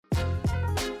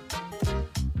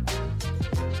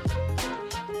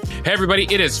Hey, everybody.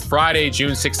 It is Friday,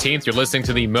 June 16th. You're listening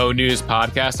to the Mo News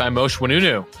Podcast. I'm Moshe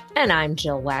Wanunu. And I'm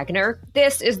Jill Wagner.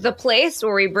 This is the place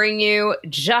where we bring you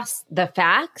just the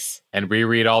facts. And we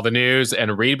read all the news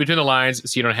and read between the lines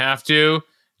so you don't have to.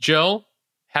 Jill,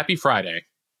 happy Friday.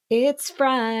 It's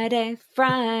Friday.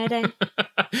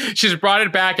 She's brought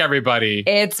it back, everybody.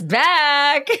 It's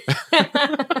back.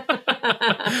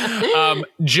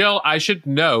 Jill, I should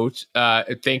note,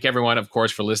 thank everyone, of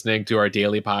course, for listening to our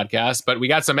daily podcast. But we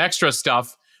got some extra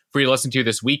stuff for you to listen to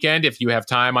this weekend if you have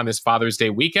time on this Father's Day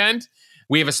weekend.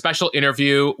 We have a special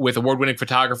interview with award-winning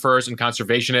photographers and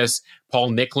conservationists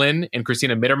Paul Nicklin and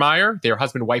Christina Mittermeier, their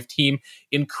husband-wife team.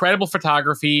 Incredible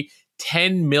photography,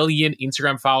 10 million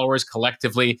Instagram followers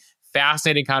collectively.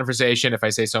 Fascinating conversation, if I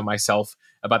say so myself,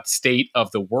 about the state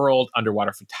of the world,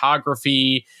 underwater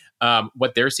photography,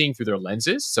 what they're seeing through their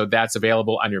lenses. So that's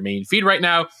available on your main feed right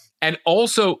now. And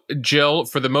also, Jill,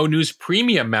 for the Mo News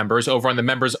Premium members over on the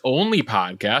Members Only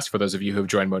podcast, for those of you who have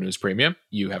joined Mo News Premium,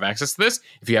 you have access to this.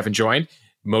 If you haven't joined,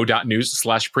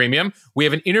 mo.news/premium. We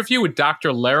have an interview with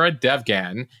Dr. Lara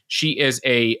Devgan. She is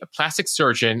a plastic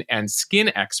surgeon and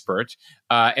skin expert.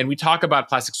 And we talk about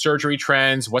plastic surgery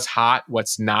trends, what's hot,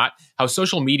 what's not, how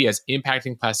social media is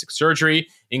impacting plastic surgery,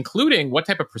 including what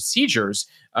type of procedures,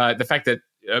 the fact that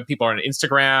people are on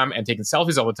Instagram and taking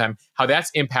selfies all the time, how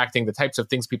that's impacting the types of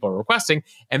things people are requesting.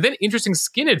 And then interesting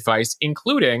skin advice,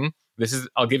 including,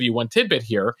 I'll give you one tidbit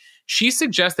here. She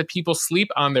suggests that people sleep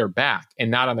on their back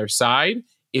and not on their side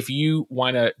if you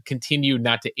want to continue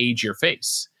not to age your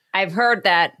face. I've heard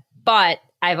that, but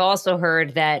I've also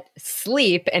heard that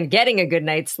sleep and getting a good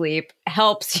night's sleep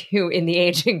helps you in the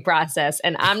aging process.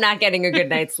 And I'm not getting a good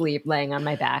night's sleep laying on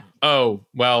my back. Oh,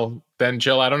 well, then,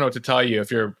 Jill, I don't know what to tell you. If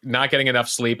you're not getting enough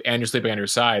sleep and you're sleeping on your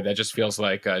side, that just feels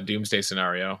like a doomsday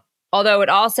scenario. Although it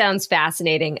all sounds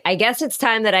fascinating, I guess it's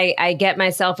time that I get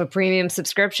myself a premium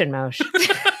subscription, Moshe.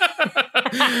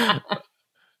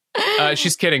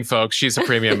 She's kidding, folks. She's a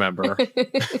premium member.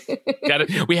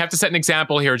 We have to set an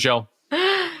example here, Jill.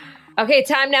 Okay,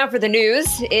 time now for the news.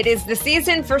 It is the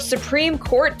season for Supreme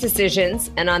Court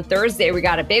decisions. And on Thursday, we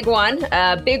got a big one,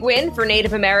 a big win for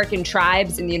Native American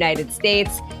tribes in the United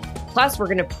States. Plus, we're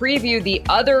going to preview the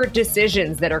other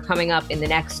decisions that are coming up in the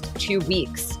next 2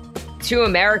 weeks. 2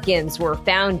 Americans were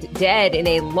found dead in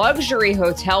a luxury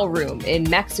hotel room in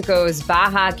Mexico's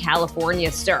Baja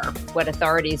California Sur. What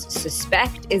authorities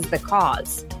suspect is the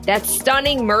cause. That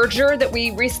stunning merger that we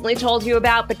recently told you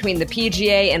about between the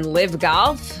PGA and Live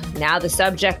Golf, now the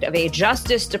subject of a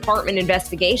Justice Department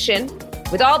investigation.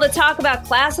 With all the talk about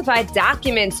classified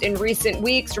documents in recent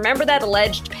weeks, remember that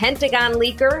alleged Pentagon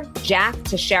leaker, Jack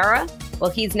Teixeira? Well,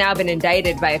 he's now been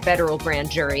indicted by a federal grand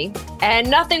jury.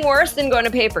 And nothing worse than going to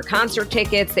pay for concert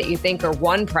tickets that you think are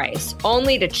one price,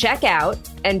 only to check out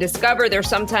and discover there's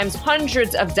sometimes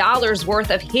hundreds of dollars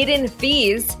worth of hidden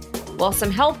fees. Well,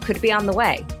 some help could be on the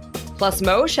way. Plus,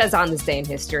 Moshe has on this day in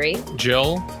history.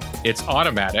 Jill, it's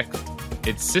automatic.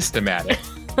 It's systematic.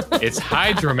 It's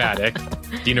hydromatic.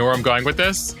 Do you know where I'm going with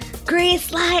this?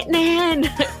 Grease lightning.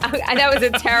 That was a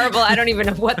terrible, I don't even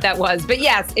know what that was. But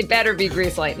yes, it better be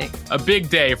grease lightning. A big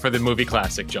day for the movie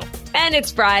classic, Jill. And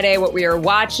it's Friday, what we are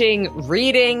watching,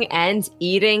 reading, and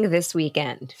eating this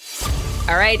weekend.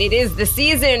 All right, it is the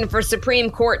season for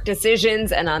Supreme Court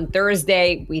decisions. And on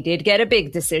Thursday, we did get a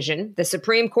big decision. The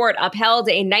Supreme Court upheld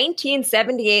a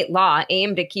 1978 law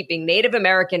aimed at keeping Native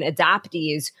American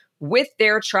adoptees with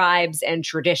their tribes and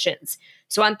traditions.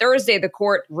 So on Thursday, the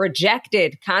court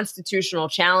rejected constitutional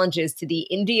challenges to the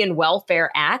Indian Welfare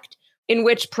Act, in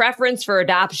which preference for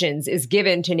adoptions is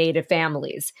given to Native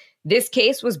families. This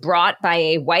case was brought by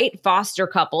a white foster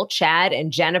couple, Chad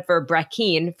and Jennifer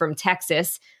Brackeen from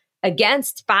Texas,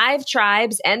 against 5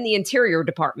 tribes and the Interior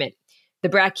Department. The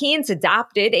Brackeens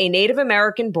adopted a Native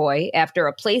American boy after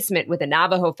a placement with a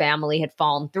Navajo family had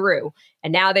fallen through.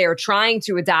 And now they are trying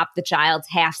to adopt the child's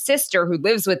half-sister who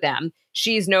lives with them.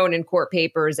 She's known in court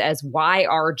papers as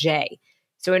YRJ.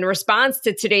 So in response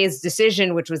to today's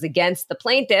decision, which was against the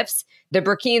plaintiffs, the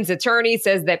Brackeens attorney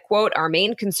says that, quote, our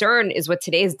main concern is what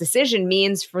today's decision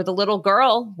means for the little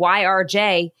girl,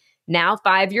 YRJ, now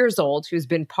 5 years old, who's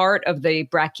been part of the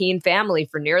Brackeen family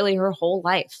for nearly her whole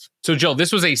life. So, Jill,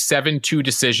 this was a 7-2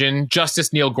 decision.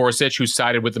 Justice Neil Gorsuch, who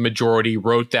sided with the majority,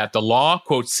 wrote that the law,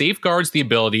 quote, safeguards the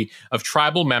ability of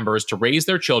tribal members to raise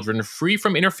their children free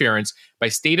from interference by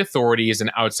state authorities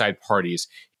and outside parties.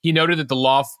 He noted that the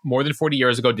law more than 40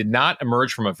 years ago did not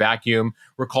emerge from a vacuum,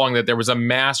 recalling that there was a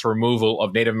mass removal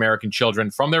of Native American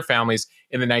children from their families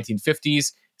in the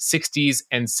 1950s, 60s,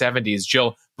 and 70s.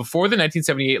 Jill, before the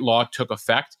 1978 law took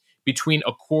effect, between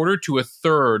a quarter to a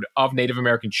third of Native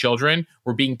American children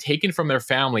were being taken from their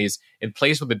families and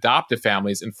placed with adoptive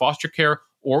families in foster care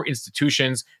or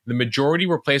institutions. The majority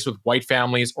were placed with white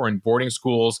families or in boarding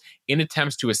schools in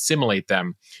attempts to assimilate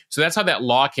them. So that's how that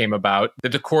law came about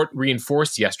that the court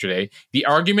reinforced yesterday. The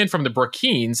argument from the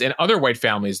Burkines and other white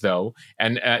families, though,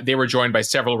 and they were joined by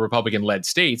several Republican-led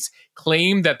states,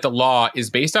 claim that the law is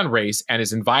based on race and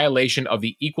is in violation of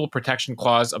the Equal Protection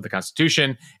Clause of the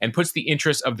Constitution and puts the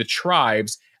interests of the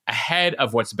tribes ahead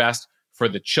of what's best for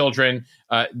the children.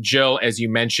 Jill, as you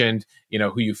mentioned,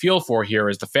 who you feel for here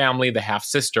is the family, the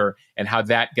half-sister, and how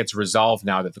that gets resolved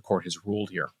now that the court has ruled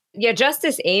here. Yeah,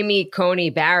 Justice Amy Coney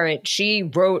Barrett, she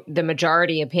wrote the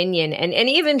majority opinion, and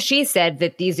even she said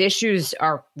that these issues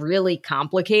are really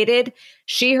complicated.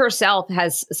 She herself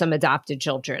has some adopted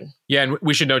children. Yeah, and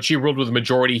we should note she ruled with a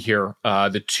majority here.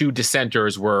 The two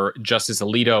dissenters were Justice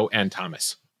Alito and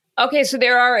Thomas. Okay, so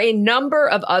there are a number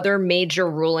of other major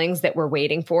rulings that we're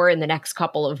waiting for in the next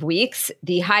couple of weeks.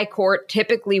 The High Court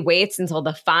typically waits until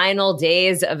the final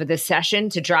days of the session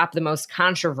to drop the most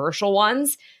controversial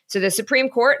ones. So the Supreme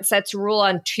Court set to rule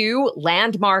on two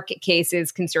landmark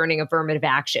cases concerning affirmative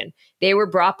action. They were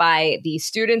brought by the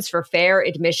Students for Fair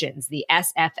Admissions, the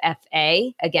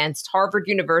SFFA, against Harvard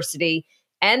University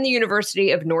and the University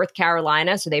of North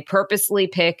Carolina. So they purposely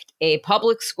picked a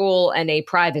public school and a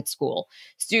private school.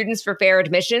 Students for Fair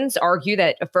Admissions argue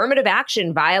that affirmative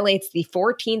action violates the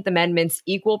 14th Amendment's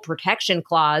Equal Protection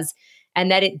Clause and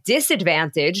that it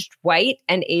disadvantaged white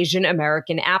and Asian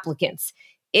American applicants.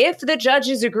 If the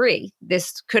judges agree,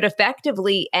 this could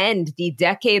effectively end the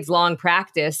decades-long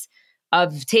practice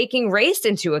of taking race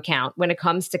into account when it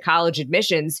comes to college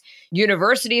admissions.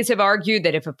 Universities have argued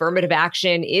that if affirmative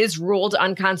action is ruled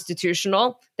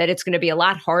unconstitutional, that it's going to be a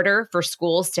lot harder for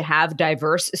schools to have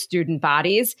diverse student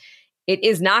bodies. It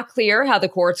is not clear how the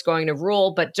court's going to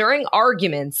rule, but during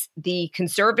arguments, the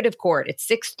conservative court, it's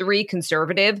 6-3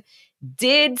 conservative,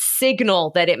 did signal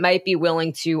that it might be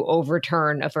willing to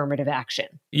overturn affirmative action.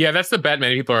 Yeah, that's the bet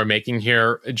many people are making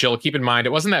here. Jill, keep in mind,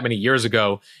 it wasn't that many years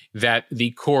ago that the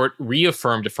court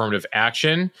reaffirmed affirmative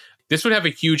action. This would have a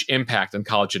huge impact on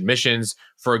college admissions.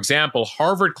 For example,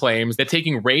 Harvard claims that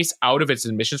taking race out of its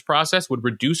admissions process would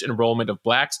reduce enrollment of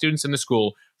Black students in the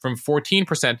school from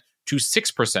 14% to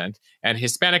 6%, and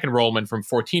Hispanic enrollment from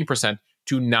 14%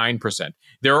 to 9%.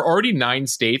 There are already 9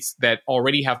 states that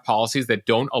already have policies that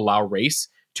don't allow race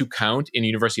to count in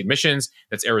university admissions.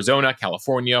 That's Arizona,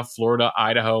 California, Florida,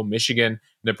 Idaho, Michigan,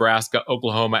 Nebraska,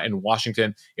 Oklahoma, and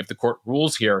Washington. If the court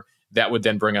rules here, that would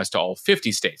then bring us to all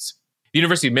 50 states. The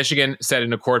University of Michigan said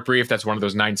in a court brief, that's one of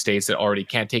those 9 states that already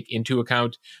can't take into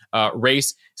account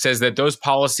race, says that those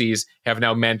policies have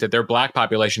now meant that their Black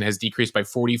population has decreased by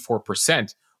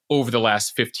 44% over the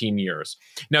last 15 years.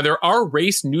 Now, there are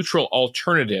race-neutral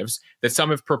alternatives that some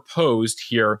have proposed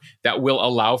here that will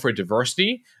allow for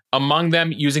diversity, among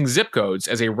them using zip codes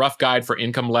as a rough guide for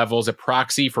income levels, a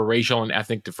proxy for racial and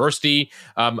ethnic diversity.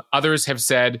 Others have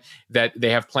said that they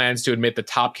have plans to admit the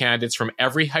top candidates from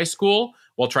every high school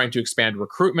while trying to expand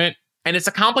recruitment. And it's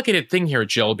a complicated thing here,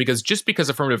 Jill, because just because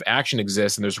affirmative action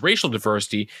exists and there's racial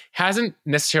diversity hasn't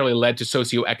necessarily led to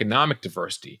socioeconomic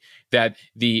diversity, that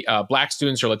the Black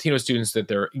students or Latino students that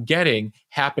they're getting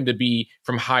happen to be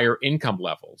from higher income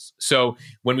levels. So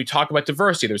when we talk about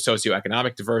diversity, there's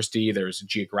socioeconomic diversity, there's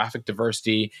geographic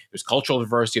diversity, there's cultural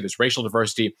diversity, there's racial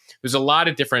diversity. There's a lot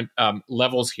of different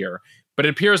levels here. But it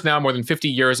appears now, more than 50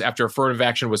 years after affirmative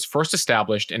action was first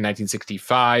established in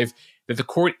 1965, that the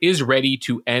court is ready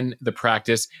to end the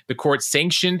practice. The court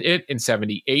sanctioned it in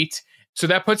 1978. So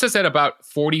that puts us at about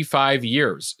 45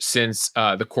 years since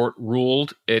the court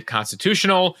ruled it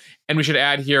constitutional. And we should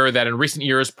add here that in recent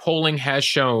years, polling has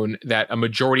shown that a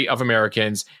majority of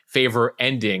Americans favor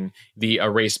ending the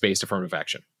race-based affirmative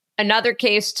action. Another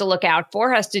case to look out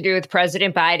for has to do with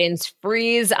President Biden's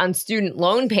freeze on student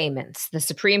loan payments. The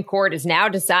Supreme Court is now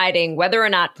deciding whether or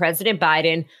not President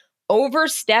Biden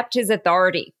overstepped his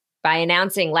authority by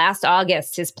announcing last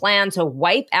August his plan to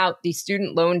wipe out the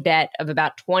student loan debt of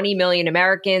about 20 million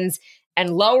Americans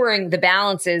and lowering the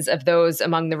balances of those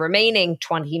among the remaining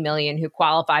 20 million who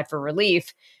qualify for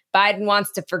relief. Biden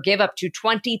wants to forgive up to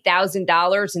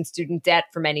 $20,000 in student debt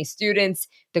for many students.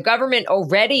 The government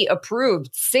already approved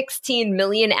 16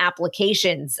 million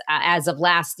applications as of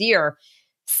last year.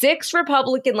 6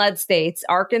 Republican-led states,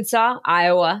 Arkansas,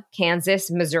 Iowa, Kansas,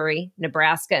 Missouri,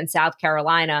 Nebraska, and South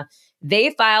Carolina, they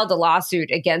filed a lawsuit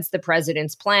against the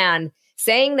president's plan,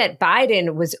 saying that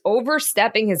Biden was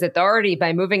overstepping his authority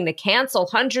by moving to cancel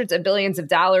hundreds of billions of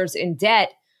dollars in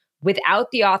debt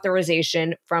without the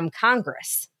authorization from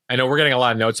Congress. I know we're getting a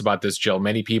lot of notes about this, Jill.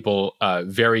 Many people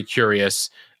very curious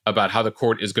about how the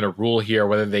court is going to rule here,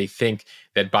 whether they think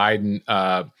that Biden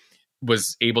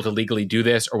was able to legally do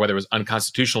this or whether it was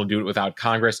unconstitutional to do it without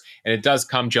Congress. And it does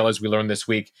come, Jill, as we learned this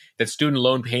week, that student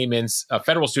loan payments,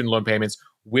 federal student loan payments,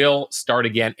 will start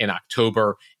again in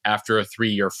October after a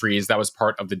 3-year freeze. That was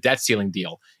part of the debt ceiling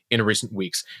deal in recent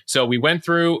weeks. So we went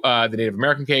through the Native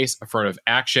American case, affirmative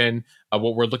action,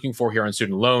 what we're looking for here on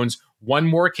student loans. One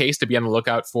more case to be on the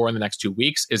lookout for in the next 2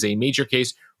 weeks is a major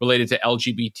case related to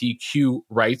LGBTQ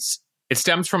rights. It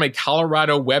stems from a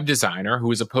Colorado web designer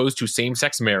who is opposed to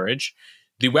same-sex marriage.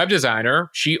 The web designer,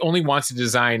 she only wants to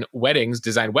design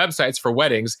websites for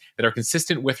weddings that are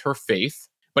consistent with her faith.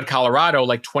 But Colorado,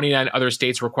 like 29 other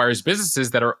states, requires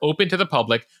businesses that are open to the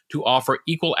public to offer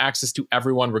equal access to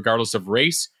everyone, regardless of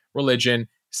race, religion,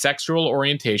 sexual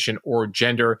orientation, or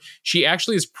gender. She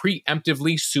actually is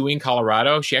preemptively suing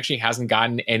Colorado. She actually hasn't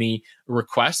gotten any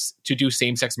requests to do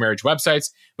same-sex marriage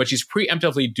websites, but she's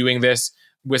preemptively doing this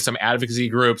with some advocacy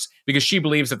groups because she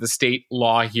believes that the state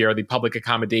law here, the public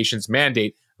accommodations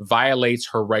mandate, violates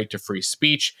her right to free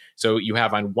speech. So you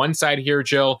have on one side here,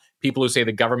 Jill, people who say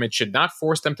the government should not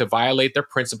force them to violate their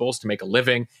principles to make a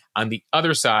living. On the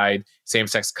other side,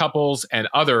 same-sex couples and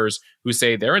others who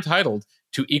say they're entitled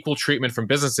to equal treatment from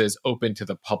businesses open to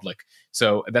the public.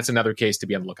 So that's another case to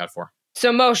be on the lookout for.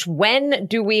 So Moshe, when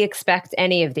do we expect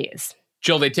any of these?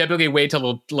 Jill, they typically wait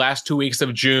till the last 2 weeks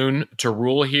of June to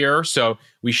rule here. So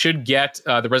we should get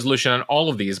the resolution on all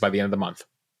of these by the end of the month.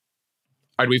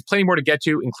 All right, we have plenty more to get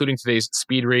to, including today's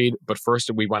speed read. But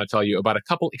first, we want to tell you about a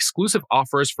couple exclusive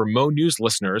offers for Mo News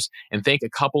listeners and thank a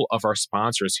couple of our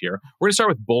sponsors here. We're going to start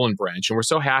with Boll & Branch, and we're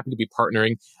so happy to be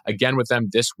partnering again with them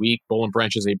this week. Boll &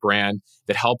 Branch is a brand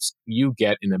that helps you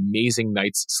get an amazing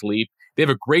night's sleep. They have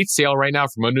a great sale right now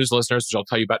for Mo News listeners, which I'll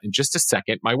tell you about in just a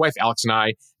second. My wife, Alex, and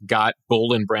I got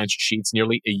Boll & Branch sheets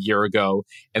nearly a year ago,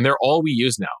 and they're all we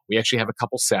use now. We actually have a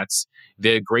couple sets.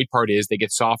 The great part is they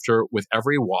get softer with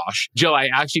every wash. Jill, I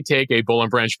actually take a Boll &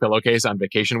 Branch pillowcase on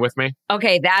vacation with me.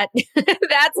 Okay,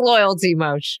 that's loyalty,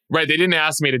 Moshe. Right. They didn't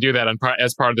ask me to do that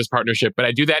as part of this partnership, but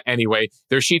I do that anyway.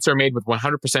 Their sheets are made with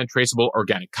 100% traceable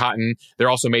organic cotton. They're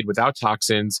also made without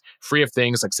toxins, free of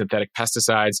things like synthetic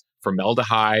pesticides,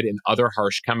 formaldehyde, and other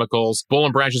harsh chemicals.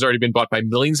 Boll & Branch has already been bought by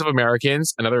millions of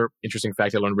Americans. Another interesting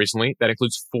fact I learned recently, that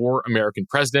includes 4 American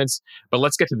presidents. But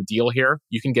let's get to the deal here.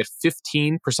 You can get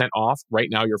 15% off right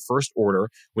now your first order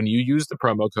when you use the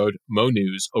promo code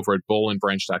MONews over at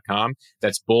bollandbranch.com.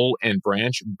 That's Boll &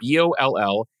 Branch,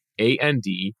 BOLLAND,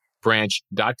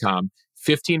 branch.com.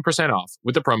 15% off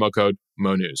with the promo code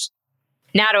MONews.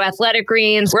 Now to Athletic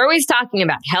Greens. We're always talking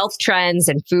about health trends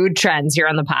and food trends here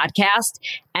on the podcast,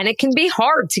 and it can be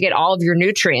hard to get all of your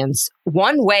nutrients.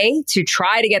 One way to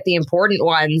try to get the important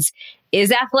ones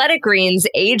is Athletic Greens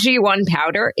AG1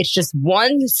 powder. It's just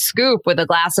 1 scoop with a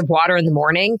glass of water in the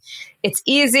morning. It's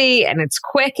easy and it's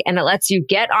quick and it lets you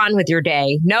get on with your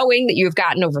day, knowing that you've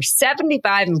gotten over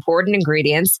 75 important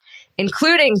ingredients,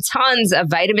 including tons of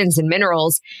vitamins and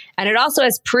minerals. And it also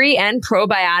has pre and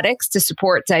probiotics to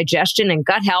support digestion and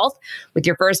gut health. With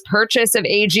your first purchase of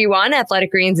AG1,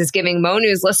 Athletic Greens is giving Mo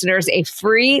News listeners a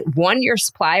free 1-year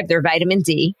supply of their vitamin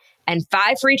D and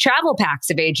 5 free travel packs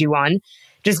of AG1.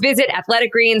 Just visit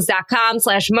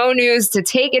athleticgreens.com/MoNews to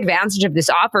take advantage of this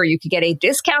offer. You could get a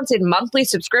discounted monthly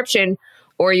subscription,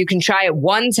 or you can try it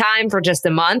one time for just a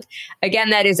month.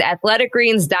 Again, that is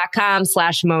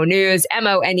athleticgreens.com/MoNews,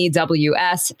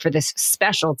 MONEWS, for this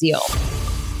special deal.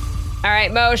 All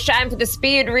right, Mo, it's time for the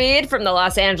speed read from the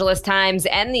Los Angeles Times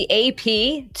and the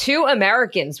AP. 2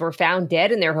 Americans were found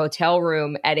dead in their hotel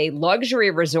room at a luxury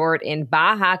resort in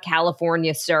Baja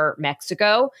California Sur,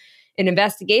 Mexico. An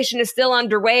investigation is still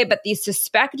underway, but the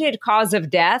suspected cause of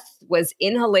death was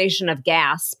inhalation of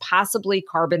gas, possibly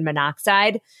carbon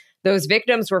monoxide. Those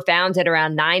victims were found at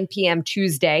around 9 p.m.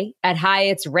 Tuesday at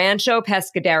Hyatt's Rancho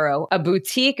Pescadero, a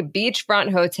boutique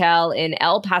beachfront hotel in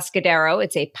El Pescadero.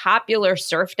 It's a popular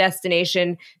surf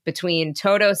destination between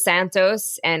Todos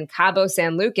Santos and Cabo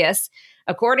San Lucas.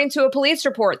 According to a police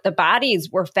report, the bodies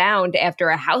were found after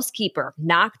a housekeeper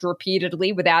knocked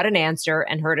repeatedly without an answer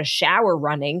and heard a shower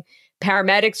running.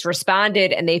 Paramedics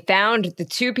responded and they found the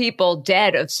 2 people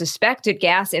dead of suspected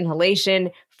gas inhalation.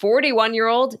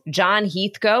 41-year-old John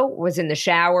Heathcote was in the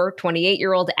shower.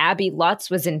 28-year-old Abby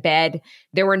Lutz was in bed.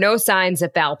 There were no signs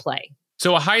of foul play.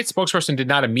 So a Hyatt spokesperson did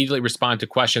not immediately respond to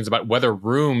questions about whether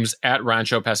rooms at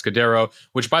Rancho Pescadero,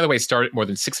 which, by the way, start at more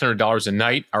than $600 a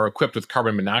night, are equipped with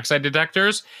carbon monoxide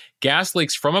detectors. Gas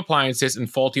leaks from appliances and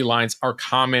faulty lines are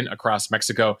common across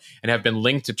Mexico and have been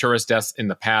linked to tourist deaths in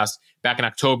the past. Back in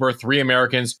October, 3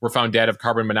 Americans were found dead of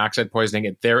carbon monoxide poisoning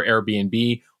at their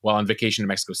Airbnb. while on vacation in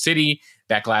Mexico City.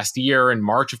 Back last year, in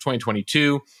March of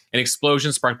 2022, an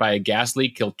explosion sparked by a gas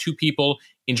leak killed 2 people,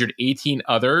 injured 18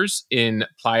 others in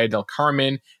Playa del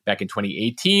Carmen. Back in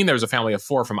 2018, there was a family of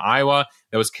 4 from Iowa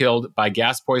that was killed by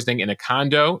gas poisoning in a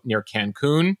condo near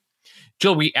Cancun.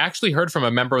 Jill, we actually heard from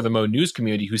a member of the Mo News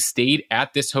community who stayed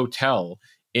at this hotel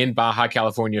in Baja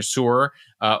California Sur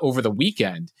over the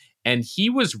weekend. And he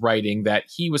was writing that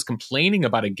he was complaining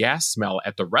about a gas smell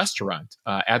at the restaurant,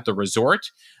 at the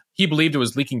resort. He believed it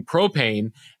was leaking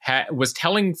propane, was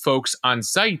telling folks on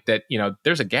site that,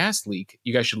 there's a gas leak.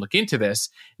 You guys should look into this.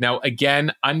 Now,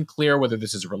 again, unclear whether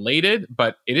this is related,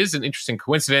 but it is an interesting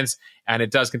coincidence. And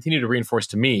it does continue to reinforce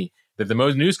to me that the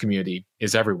Mo News community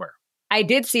is everywhere. I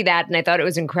did see that, and I thought it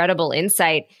was incredible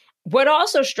insight. What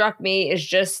also struck me is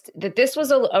just that this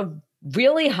was a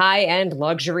really high-end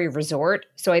luxury resort.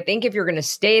 So I think if you're going to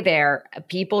stay there,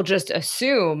 people just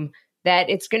assume that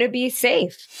it's going to be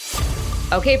safe.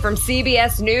 Okay, from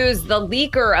CBS News, the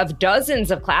leaker of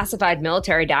dozens of classified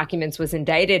military documents was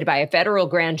indicted by a federal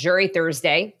grand jury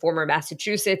Thursday. Former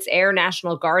Massachusetts Air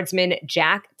National Guardsman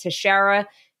Jack Teixeira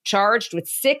charged with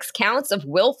 6 counts of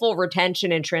willful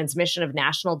retention and transmission of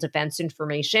national defense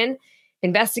information.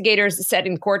 Investigators said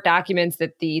in court documents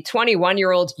that the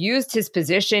 21-year-old used his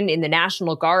position in the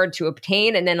National Guard to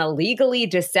obtain and then illegally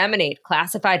disseminate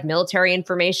classified military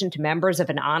information to members of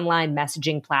an online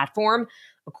messaging platform.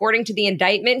 According to the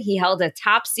indictment, he held a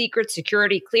top-secret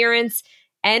security clearance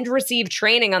and received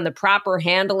training on the proper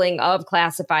handling of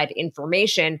classified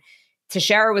information.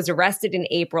 Teixeira was arrested in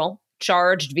April,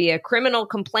 charged via criminal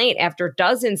complaint after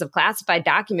dozens of classified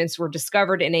documents were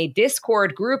discovered in a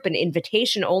Discord group, an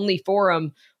invitation-only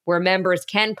forum where members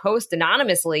can post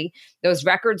anonymously. Those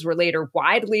records were later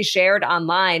widely shared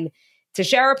online.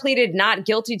 Teixeira pleaded not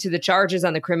guilty to the charges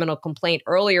on the criminal complaint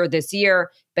earlier this year,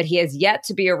 but he has yet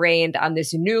to be arraigned on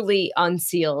this newly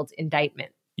unsealed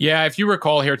indictment. Yeah, if you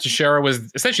recall here, Teixeira was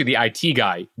essentially the IT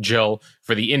guy, Jill,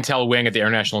 for the Intel wing at the Air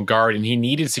National Guard, and he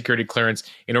needed security clearance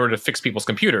in order to fix people's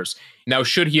computers. Now,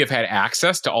 should he have had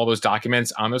access to all those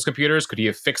documents on those computers? Could he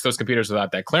have fixed those computers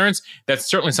without that clearance? That's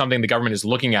certainly something the government is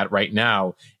looking at right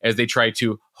now as they try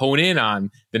to hone in on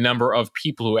the number of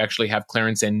people who actually have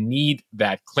clearance and need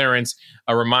that clearance.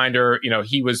 A reminder,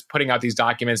 he was putting out these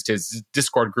documents to his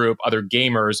Discord group, other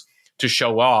gamers, to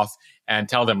show off and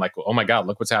tell them, like, oh my God,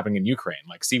 look what's happening in Ukraine.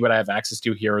 Like, see what I have access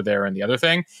to here or there and the other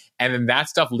thing. And then that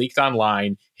stuff leaked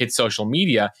online, hit social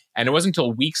media. And it wasn't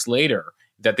until weeks later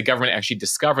that the government actually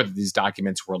discovered that these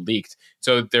documents were leaked.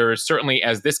 So there is certainly,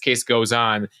 as this case goes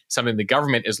on, something the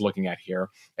government is looking at here.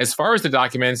 As far as the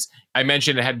documents, I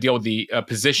mentioned it had to deal with the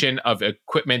position of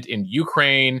equipment in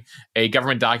Ukraine, a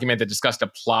government document that discussed a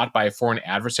plot by a foreign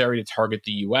adversary to target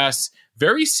the U.S.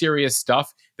 Very serious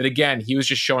stuff that, again, he was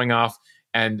just showing off.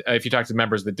 And if you talk to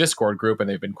members of the Discord group, and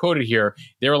they've been quoted here,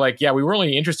 they were like, yeah, we were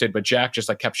really interested, but Jack just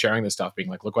kept sharing this stuff, being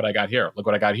like, look what I got here. Look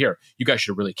what I got here. You guys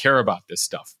should really care about this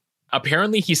stuff.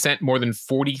 Apparently, he sent more than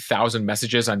 40,000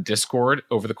 messages on Discord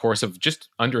over the course of just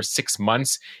under 6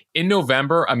 months. In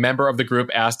November, a member of the group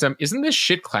asked him, isn't this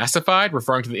shit classified?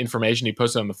 Referring to the information he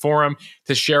posted on the forum.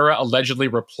 Teixeira allegedly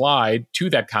replied to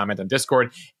that comment on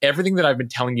Discord, everything that I've been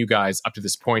telling you guys up to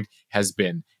this point has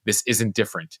been, this isn't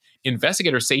different.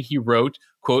 Investigators say he wrote,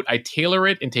 quote, I tailor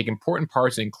it and take important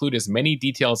parts and include as many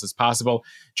details as possible.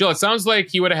 Jill, it sounds like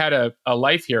he would have had a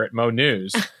life here at Mo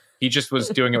News. He just was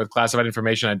doing it with classified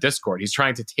information on Discord. He's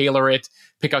trying to tailor it,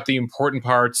 pick out the important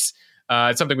parts.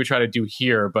 It's something we try to do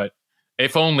here, but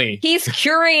if only. He's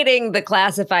curating the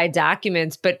classified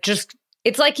documents, but just,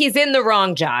 it's like he's in the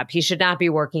wrong job. He should not be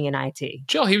working in IT.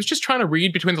 Jill, he was just trying to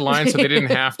read between the lines so they didn't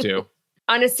have to.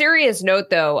 On a serious note,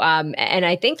 though, and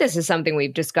I think this is something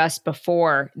we've discussed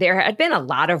before, there had been a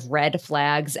lot of red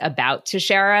flags about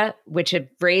Teixeira, which had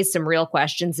raised some real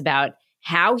questions about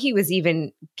how he was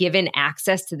even given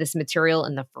access to this material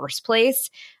in the first place.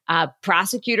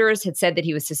 Prosecutors had said that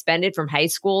he was suspended from high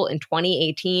school in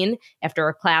 2018 after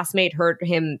a classmate heard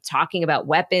him talking about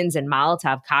weapons and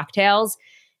Molotov cocktails.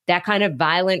 That kind of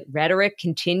violent rhetoric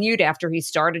continued after he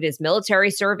started his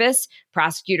military service.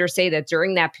 Prosecutors say that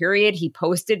during that period, he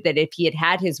posted that if he had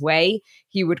had his way,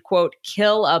 he would, quote,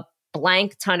 kill a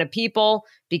blank ton of people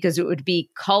because it would be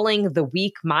culling the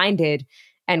weak-minded.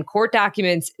 And court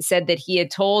documents said that he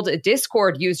had told a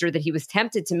Discord user that he was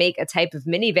tempted to make a type of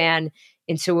minivan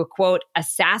into a, quote,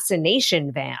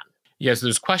 assassination van. Yeah, so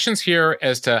there's questions here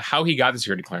as to how he got the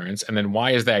security clearance, and then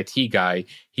why, as the IT guy,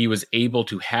 he was able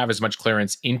to have as much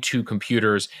clearance into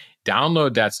computers,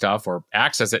 download that stuff or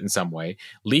access it in some way,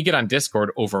 leak it on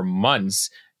Discord over months,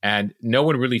 and no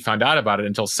one really found out about it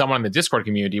until someone in the Discord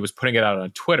community was putting it out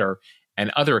on Twitter. and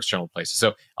other external places.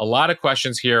 So a lot of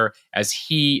questions here as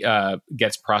he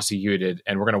gets prosecuted,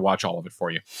 and we're going to watch all of it for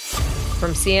you.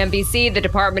 From CNBC, the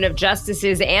Department of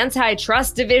Justice's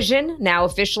Antitrust Division now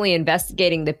officially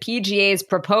investigating the PGA's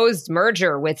proposed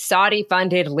merger with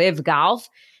Saudi-funded Live Golf.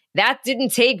 That didn't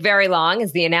take very long,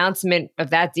 as the announcement of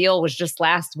that deal was just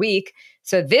last week.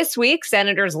 So this week,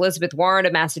 Senators Elizabeth Warren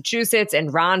of Massachusetts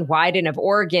and Ron Wyden of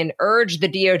Oregon urged the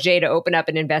DOJ to open up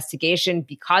an investigation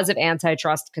because of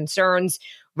antitrust concerns.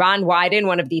 Ron Wyden,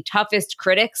 one of the toughest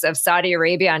critics of Saudi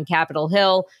Arabia on Capitol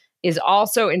Hill, is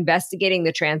also investigating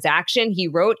the transaction. He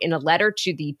wrote in a letter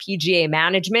to the PGA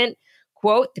management,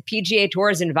 quote, "The PGA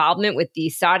Tour's involvement with the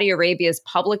Saudi Arabia's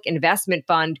Public Investment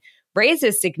Fund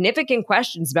raises significant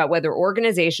questions about whether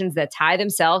organizations that tie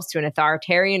themselves to an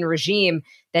authoritarian regime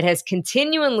that has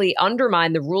continually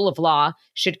undermined the rule of law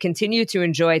should continue to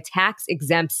enjoy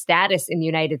tax-exempt status in the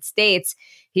United States."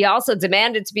 He also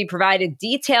demanded to be provided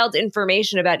detailed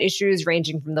information about issues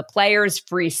ranging from the players'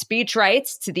 free speech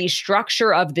rights to the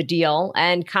structure of the deal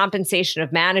and compensation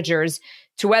of managers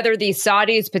to whether the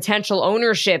Saudis' potential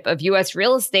ownership of U.S.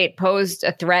 real estate posed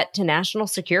a threat to national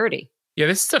security. Yeah,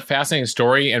 this is a fascinating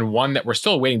story and one that we're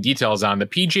still awaiting details on. The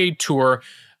PGA Tour,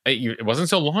 it wasn't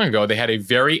so long ago, they had a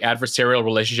very adversarial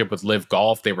relationship with Live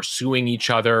Golf. They were suing each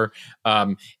other.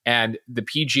 And the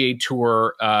PGA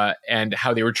Tour and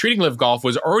how they were treating Live Golf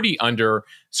was already under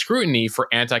scrutiny for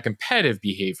anti-competitive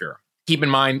behavior. Keep in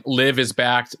mind, Live is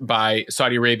backed by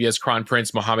Saudi Arabia's Crown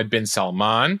Prince Mohammed bin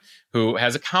Salman, who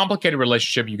has a complicated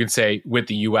relationship, you could say, with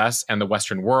the U.S. and the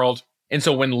Western world. And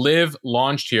so when Live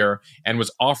launched here and was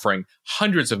offering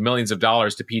hundreds of millions of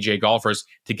dollars to PGA golfers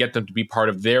to get them to be part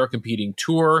of their competing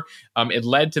tour, it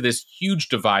led to this huge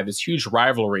divide, this huge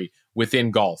rivalry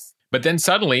within golf. But then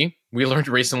suddenly, we learned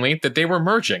recently that they were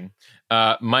merging.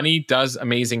 Money does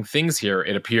amazing things here,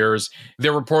 it appears.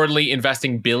 They're reportedly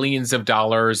investing billions of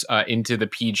dollars into the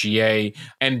PGA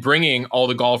and bringing all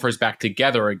the golfers back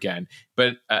together again.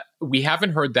 But we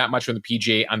haven't heard that much from the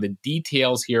PGA on the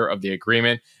details here of the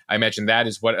agreement. I imagine that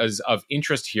is what is of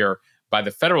interest here by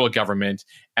the federal government.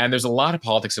 And there's a lot of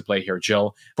politics at play here,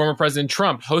 Jill. Former President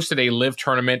Trump hosted a Live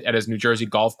tournament at his New Jersey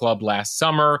golf club last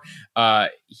summer.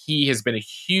 He has been a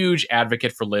huge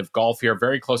advocate for Live Golf here,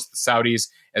 very close to the Saudis,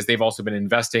 as they've also been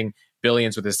investing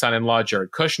billions with his son-in-law,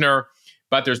 Jared Kushner.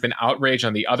 But there's been outrage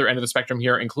on the other end of the spectrum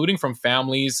here, including from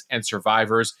families and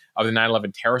survivors of the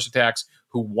 9/11 terrorist attacks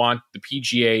who want the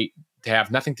PGA to have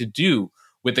nothing to do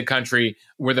with the country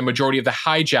where the majority of the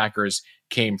hijackers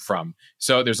came from.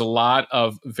 So there's a lot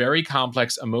of very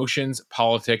complex emotions,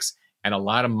 politics, and a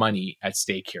lot of money at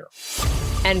stake here.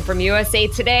 And from USA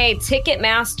Today,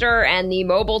 Ticketmaster and the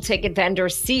mobile ticket vendor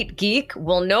SeatGeek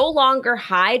will no longer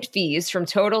hide fees from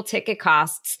total ticket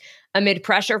costs amid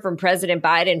pressure from President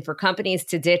Biden for companies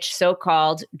to ditch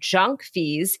so-called junk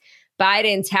fees.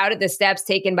 Biden touted the steps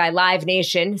taken by Live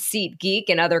Nation, SeatGeek,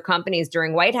 and other companies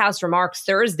during White House remarks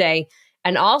Thursday,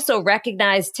 and also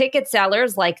recognized ticket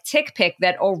sellers like TickPick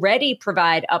that already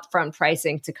provide upfront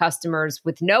pricing to customers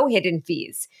with no hidden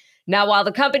fees. Now, while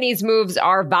the company's moves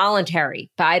are voluntary,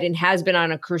 Biden has been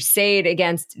on a crusade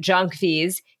against junk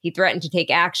fees. He threatened to take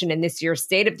action in this year's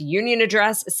State of the Union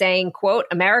address, saying, quote,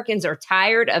 "Americans are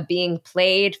tired of being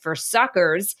played for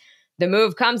suckers." The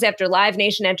move comes after Live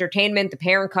Nation Entertainment, the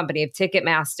parent company of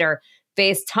Ticketmaster,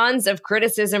 faced tons of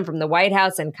criticism from the White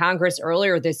House and Congress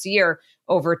earlier this year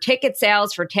over ticket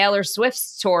sales for Taylor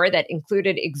Swift's tour that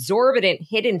included exorbitant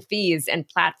hidden fees and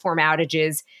platform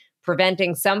outages,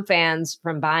 preventing some fans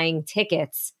from buying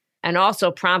tickets, and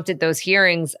also prompted those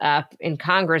hearings up in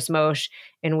Congress, Moshe,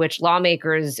 in which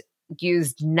lawmakers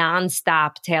used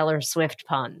nonstop Taylor Swift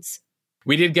puns.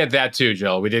 We did get that too,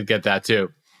 Jill. We did get that too.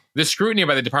 The scrutiny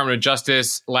by the Department of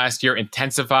Justice last year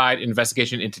intensified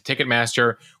investigation into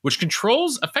Ticketmaster, which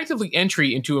controls effectively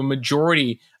entry into a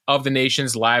majority of the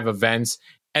nation's live events.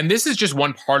 And this is just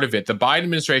one part of it. The Biden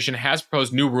administration has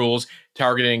proposed new rules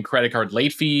targeting credit card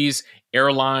late fees,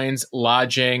 airlines,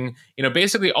 lodging,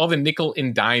 basically all the nickel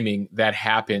and diming that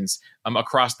happens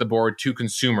across the board to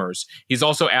consumers. He's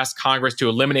also asked Congress to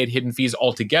eliminate hidden fees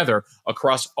altogether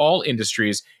across all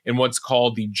industries in what's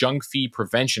called the Junk Fee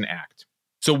Prevention Act.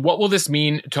 So what will this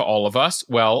mean to all of us?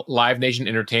 Well, Live Nation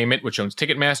Entertainment, which owns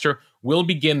Ticketmaster, will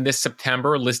begin this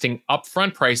September listing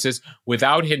upfront prices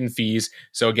without hidden fees.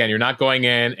 So again, you're not going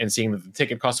in and seeing that the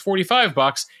ticket costs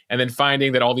 $45 and then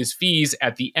finding that all these fees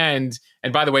at the end.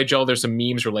 And by the way, Joel, there's some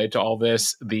memes related to all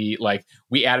this.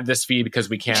 We added this fee because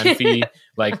we can fee.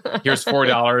 Here's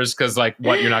 $4 because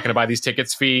you're not going to buy these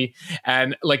tickets fee.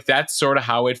 And that's sort of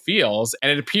how it feels.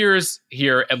 And it appears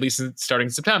here, at least starting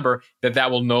in September,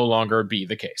 that will no longer be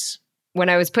the case. When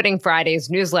I was putting Friday's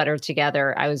newsletter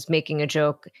together, I was making a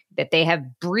joke that they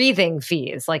have breathing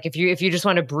fees. Like if you just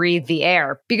want to breathe the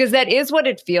air, because that is what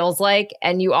it feels like.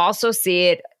 And you also see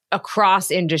it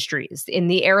across industries, in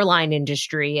the airline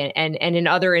industry and in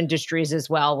other industries as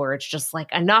well, where it's just like,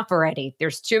 enough already.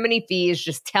 There's too many fees.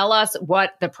 Just tell us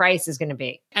what the price is going to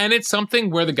be. And it's something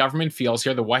where the government feels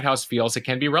here, the White House feels it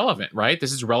can be relevant, right?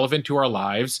 This is relevant to our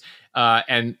lives,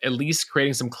 and at least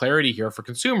creating some clarity here for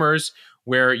consumers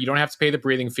where you don't have to pay the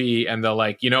breathing fee and the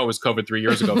like, it was COVID 3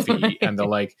 years ago fee and the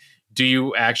like, do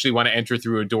you actually want to enter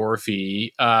through a door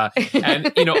fee?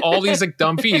 And, all these like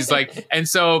dumb fees. And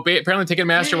so apparently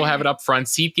Ticketmaster will have it up front.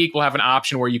 SeatGeek will have an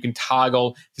option where you can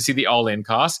toggle to see the all-in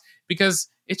cost because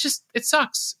it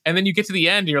sucks. And then you get to the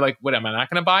end and you're like, what, am I not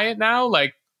going to buy it now?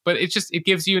 But it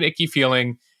gives you an icky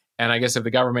feeling. And I guess if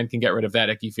the government can get rid of that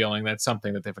icky feeling, that's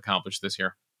something that they've accomplished this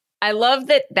year. I love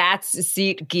that that's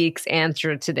SeatGeek's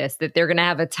answer to this, that they're going to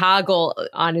have a toggle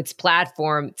on its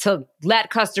platform to let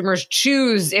customers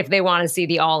choose if they want to see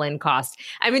the all-in cost.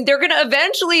 I mean, they're going to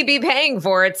eventually be paying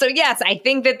for it. So yes, I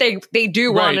think that they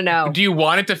do want to know. Do you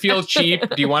want it to feel cheap?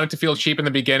 Do you want it to feel cheap in the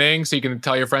beginning so you can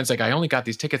tell your friends, like, I only got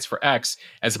these tickets for X,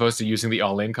 as opposed to using the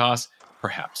all-in cost?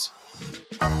 Perhaps.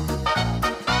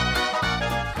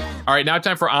 All right, now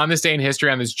time for On This Day in History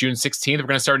on this June 16th. We're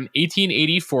going to start in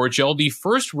 1884. Jill, the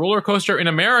first roller coaster in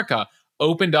America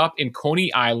opened up in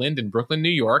Coney Island in Brooklyn, New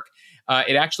York.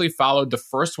 It actually followed the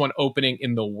first one opening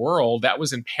in the world. That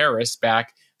was in Paris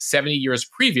back 70 years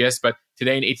previous. But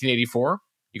today in 1884,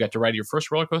 you got to ride your first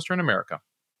roller coaster in America.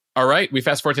 All right, we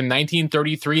fast forward to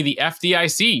 1933. The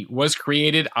FDIC was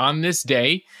created on this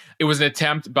day. It was an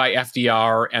attempt by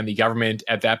FDR and the government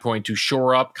at that point to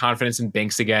shore up confidence in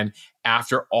banks again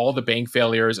after all the bank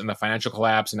failures and the financial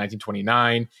collapse in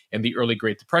 1929 and the early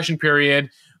Great Depression period.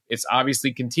 It's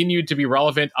obviously continued to be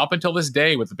relevant up until this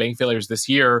day with the bank failures this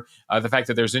year, the fact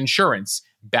that there's insurance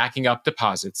backing up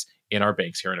deposits in our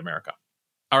banks here in America.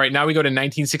 All right, now we go to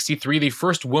 1963, the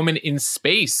first woman in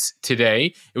space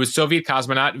today. It was Soviet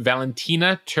cosmonaut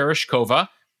Valentina Tereshkova.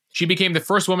 She became the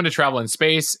first woman to travel in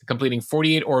space, completing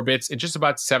 48 orbits in just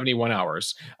about 71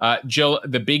 hours. Jill,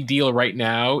 the big deal right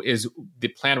now is the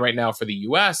plan right now for the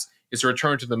U.S. is to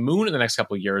return to the moon in the next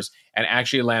couple of years and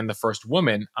actually land the first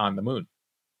woman on the moon.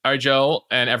 All right, Jill,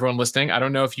 and everyone listening, I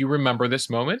don't know if you remember this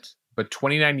moment, but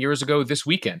 29 years ago this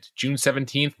weekend, June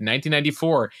 17th,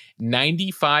 1994,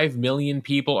 95 million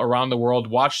people around the world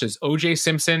watched as O.J.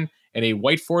 Simpson and a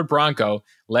white Ford Bronco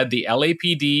led the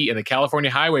LAPD and the California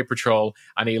Highway Patrol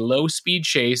on a low-speed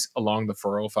chase along the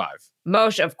 405.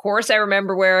 Moshe, of course I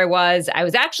remember where I was. I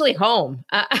was actually home,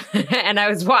 and I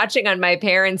was watching on my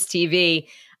parents' TV.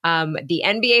 The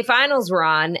NBA Finals were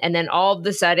on, and then all of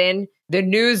a sudden, the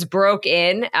news broke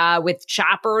in with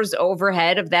choppers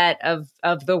overhead of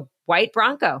the white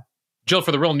Bronco. Jill,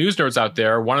 for the real news nerds out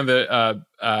there, one of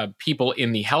the people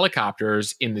in the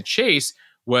helicopters in the chase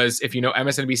was, if you know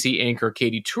MSNBC anchor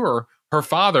Katie Tur, her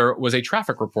father was a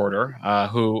traffic reporter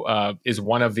who is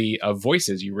one of the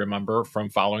voices you remember from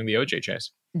following the OJ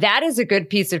chase. That is a good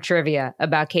piece of trivia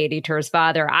about Katie Tur's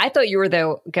father. I thought you were,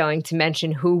 though, going to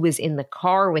mention who was in the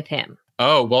car with him.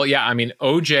 Oh, well, yeah. I mean,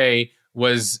 OJ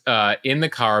was in the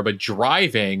car, but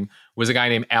driving was a guy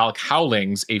named Alec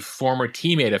Howlings, a former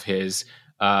teammate of his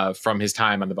from his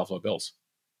time on the Buffalo Bills.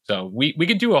 So we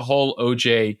could do a whole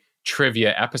OJ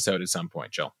trivia episode at some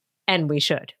point, Jill. And we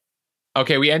should.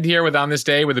 Okay, we end here with On This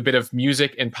Day with a bit of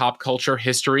music and pop culture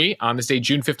history. On this day,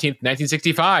 June 15th,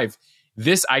 1965,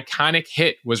 this iconic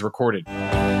hit was recorded.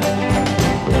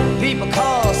 People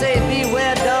call, say,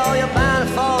 beware, doll, you're bound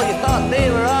to fall, you thought they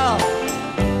were all.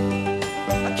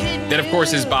 That, of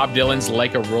course, is Bob Dylan's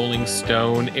Like a Rolling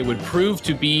Stone. It would prove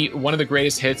to be one of the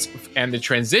greatest hits, and the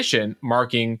transition,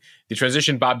 marking the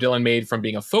transition Bob Dylan made from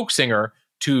being a folk singer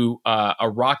to a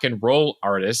rock and roll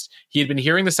artist. He had been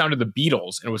hearing the sound of the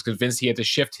Beatles and was convinced he had to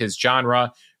shift his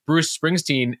genre. Bruce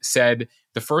Springsteen said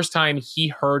the first time he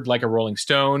heard Like a Rolling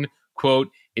Stone, quote,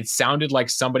 "It sounded like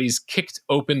somebody's kicked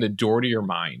open the door to your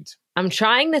mind." I'm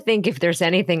trying to think if there's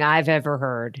anything I've ever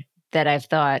heard that I've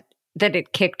thought that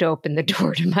it kicked open the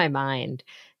door to my mind,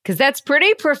 because that's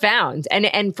pretty profound.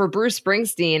 And for Bruce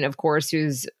Springsteen, of course,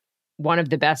 who's one of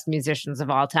the best musicians of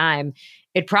all time,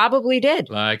 it probably did.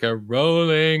 Like a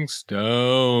rolling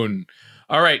stone.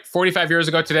 All right, 45 years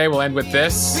ago today, we'll end with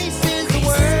this.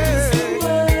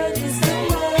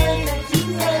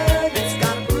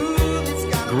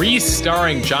 Grease,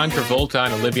 starring John Travolta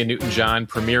and Olivia Newton-John,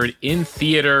 premiered in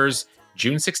theaters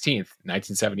June 16th,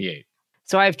 1978.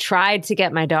 So I've tried to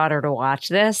get my daughter to watch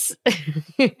this.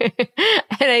 And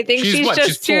I think she's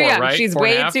just too 4, young. Right? She's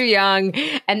way too young.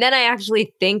 And then I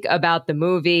actually think about the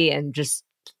movie and just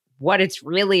what it's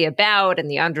really about and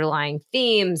the underlying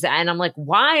themes. And I'm like,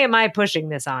 why am I pushing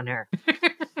this on her?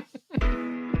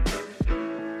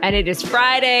 And it is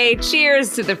Friday.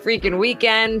 Cheers to the freaking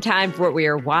weekend. Time for what we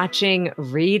are watching,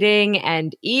 reading,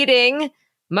 and eating.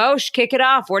 Moshe, kick it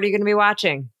off. What are you going to be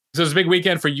watching? So it's a big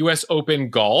weekend for US Open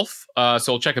golf. So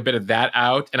we'll check a bit of that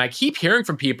out. And I keep hearing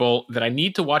from people that I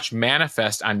need to watch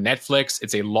Manifest on Netflix.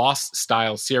 It's a Lost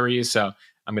style series. So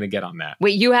I'm going to get on that.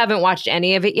 Wait, you haven't watched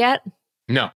any of it yet?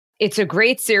 No. It's a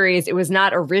great series. It was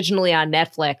not originally on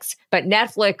Netflix, but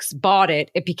Netflix bought it.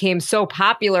 It became so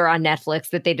popular on Netflix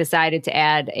that they decided to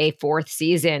add a 4th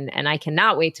season, and I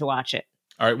cannot wait to watch it.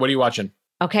 All right, what are you watching?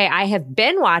 Okay, I have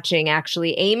been watching,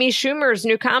 actually, Amy Schumer's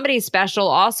new comedy special,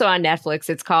 also on Netflix.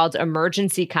 It's called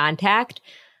Emergency Contact.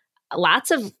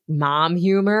 Lots of mom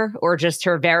humor, or just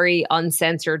her very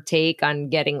uncensored take on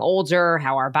getting older,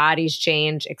 how our bodies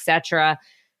change, etc.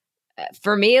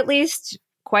 For me, at least,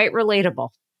 quite relatable.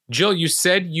 Jill, you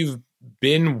said you've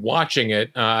been watching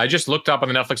it. I just looked up on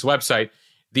the Netflix website.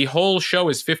 The whole show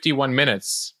is 51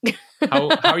 minutes. How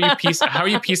are you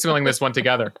piecemealing this one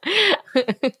together?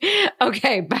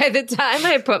 Okay, by the time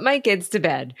I put my kids to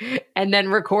bed and then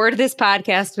record this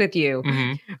podcast with you,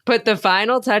 put the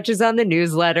final touches on the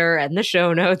newsletter and the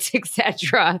show notes,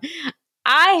 etc.,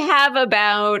 I have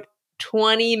about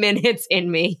 20 minutes in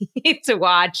me to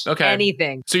watch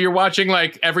anything. So you're watching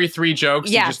like every 3 jokes,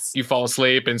 yes. you fall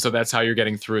asleep, and so that's how you're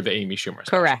getting through the Amy Schumer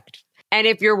special. Correct. And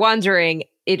if you're wondering,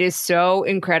 it is so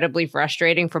incredibly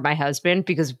frustrating for my husband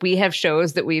because we have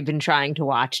shows that we've been trying to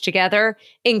watch together,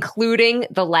 including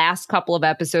the last couple of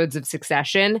episodes of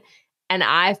Succession. And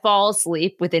I fall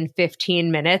asleep within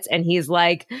 15 minutes and he's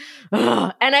like,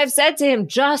 ugh. And I've said to him,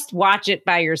 just watch it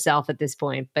by yourself at this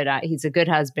point. But he's a good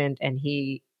husband and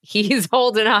he's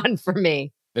holding on for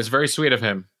me. It's very sweet of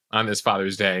him on this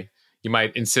Father's Day. You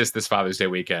might insist this Father's Day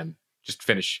weekend. Just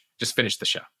finish the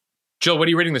show. Jill, what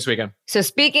are you reading this weekend? So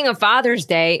speaking of Father's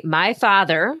Day, my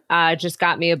father just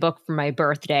got me a book for my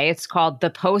birthday. It's called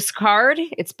The Postcard.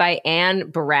 It's by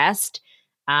Anne Berest.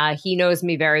 He knows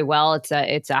me very well.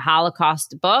 It's a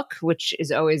Holocaust book, which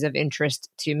is always of interest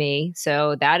to me.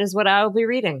 So that is what I will be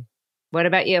reading. What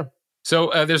about you?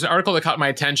 So there's an article that caught my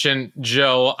attention,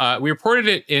 Jill. We reported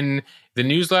it in the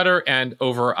newsletter and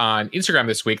over on Instagram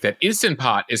this week that Instant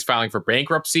Pot is filing for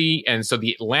bankruptcy. And so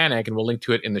The Atlantic, and we'll link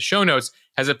to it in the show notes,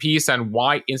 has a piece on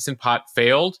why Instant Pot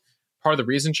failed. Part of the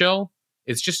reason, Jill,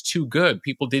 it's just too good.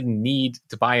 People didn't need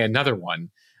to buy another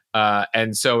one.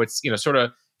 And so it's, sort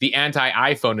of the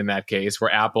anti-iPhone in that case,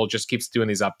 where Apple just keeps doing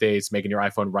these updates, making your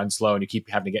iPhone run slow, and you keep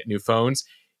having to get new phones.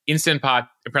 Instant Pot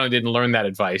apparently didn't learn that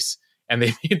advice. And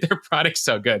they made their product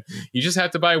so good. You just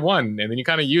have to buy one, and then you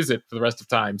kind of use it for the rest of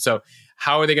time. So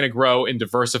how are they going to grow and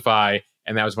diversify?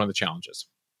 And that was one of the challenges.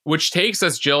 Which takes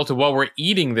us, Jill, to what we're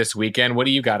eating this weekend. What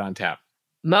do you got on tap?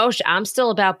 Moshe, I'm still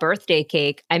about birthday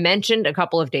cake. I mentioned a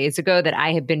couple of days ago that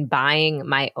I have been buying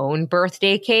my own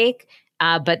birthday cake.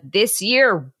 But this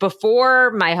year,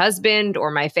 before my husband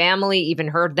or my family even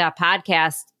heard that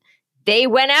podcast, they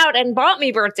went out and bought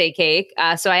me birthday cake.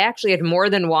 So I actually had more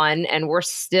than one, and we're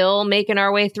still making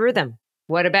our way through them.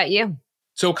 What about you?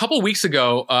 So a couple of weeks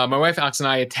ago, my wife Alex and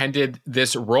I attended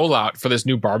this rollout for this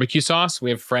new barbecue sauce.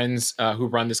 We have friends who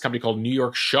run this company called New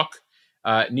York Shuk,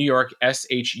 New York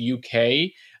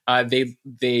SHUK.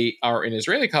 They are an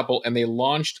Israeli couple, and they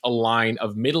launched a line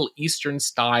of Middle Eastern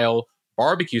style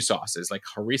barbecue sauces, like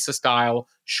harissa style,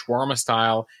 shawarma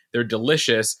style. They're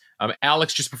delicious.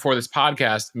 Alex, just before this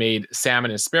podcast, made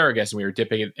salmon and asparagus, and we were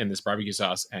dipping it in this barbecue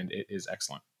sauce, and it is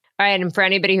excellent. All right. And for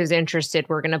anybody who's interested,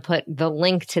 we're going to put the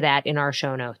link to that in our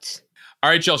show notes. All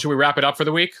right, Jill, should we wrap it up for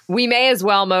the week? We may as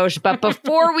well, Moshe. But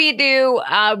before we do,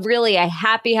 really a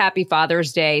happy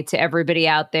Father's Day to everybody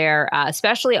out there,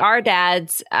 especially our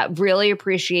dads. Really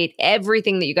appreciate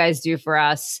everything that you guys do for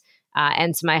us,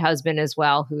 and to my husband as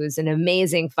well, who is an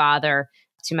amazing father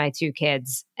to my 2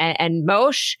 kids. And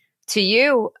Moshe, to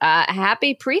you,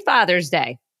 happy pre-Father's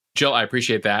Day. Jill, I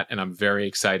appreciate that, and I'm very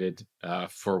excited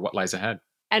for what lies ahead.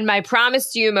 And my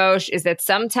promise to you, Moshe, is that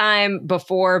sometime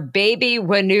before baby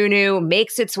Wanunu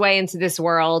makes its way into this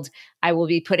world, I will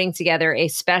be putting together a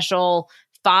special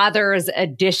Father's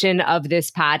edition of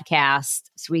this podcast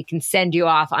so we can send you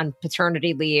off on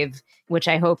paternity leave, which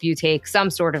I hope you take some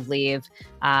sort of leave,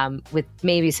 with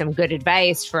maybe some good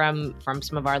advice from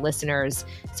some of our listeners.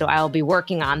 So I'll be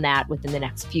working on that within the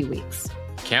next few weeks.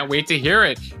 Can't wait to hear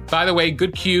it. By the way,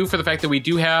 good cue for the fact that we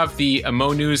do have the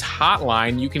Mo News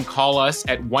hotline. You can call us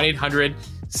at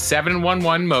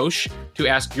 1-800-711-MOSH to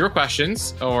ask your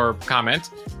questions or comment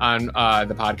on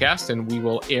the podcast, and we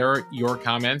will air your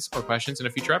comments or questions in a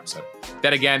future episode.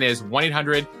 That again is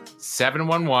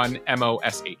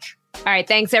 1-800-711-MOSH. All right.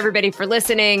 Thanks, everybody, for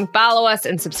listening. Follow us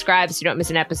and subscribe so you don't miss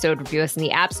an episode. Review us in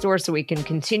the App Store so we can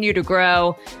continue to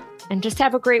grow. And just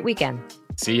have a great weekend.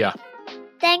 See ya.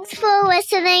 Thanks for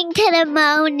listening to the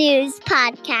Mo News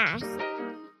Podcast.